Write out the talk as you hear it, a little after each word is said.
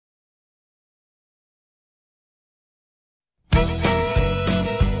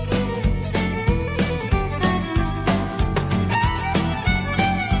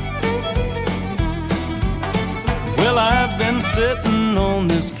sitting on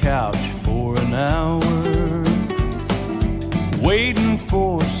this couch for an hour, waiting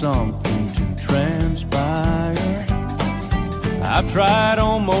for something to transpire. I've tried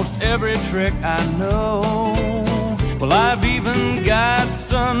almost every trick I know. Well, I've even got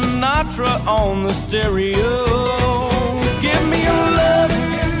Sinatra on the stereo. Give me your love,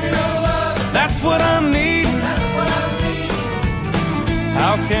 that's what I need.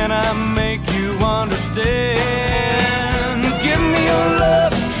 How can I make you understand? Give me your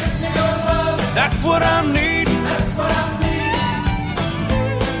love, that's what I need.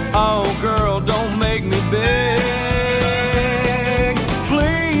 Oh, girl, don't make me beg.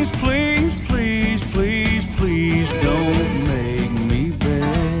 Please, please, please, please, please, don't make me beg.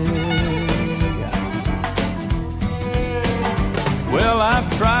 Well, I've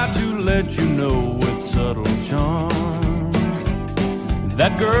tried to let you know with subtle charm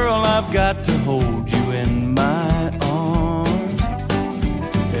that, girl, I've got to hold you in my arms.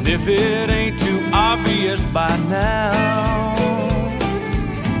 And if it ain't too obvious by now,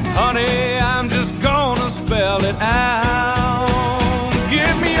 honey, I'm just gonna spell it out.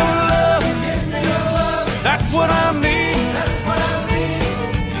 Give me your love, that's what I need.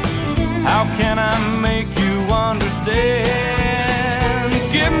 How can I make you understand?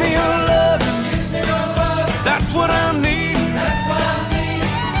 Give me your love, that's what I need.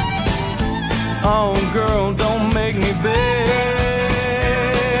 Oh, girl, don't make me beg.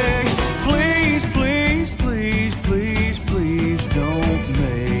 Please, please, please, please, please, don't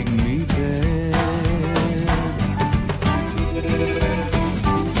make me beg.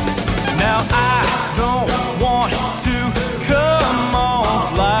 Now, I don't want to come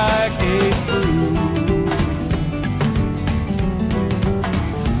off like a fool,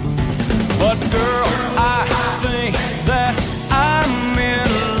 but girl, I think that I'm in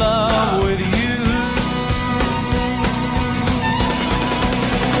love with you.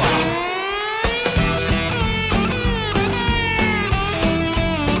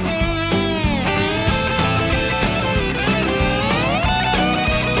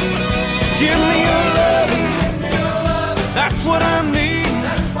 Give me your love, that's what I need.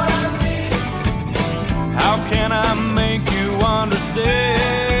 How can I make you understand?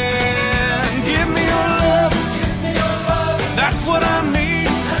 Give me your love, that's what I need.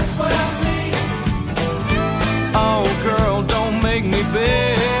 Oh, girl, don't make me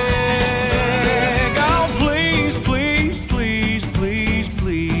beg. Oh, please, please, please, please,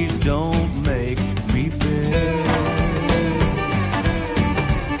 please, don't make me beg.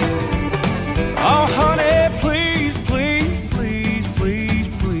 Oh, honey, please, please, please, please,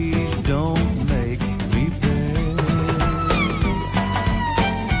 please, don't make me beg.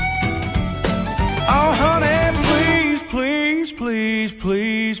 Oh, honey, please, please, please,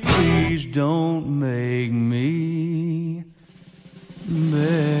 please, please, don't make me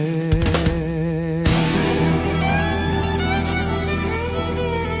beg.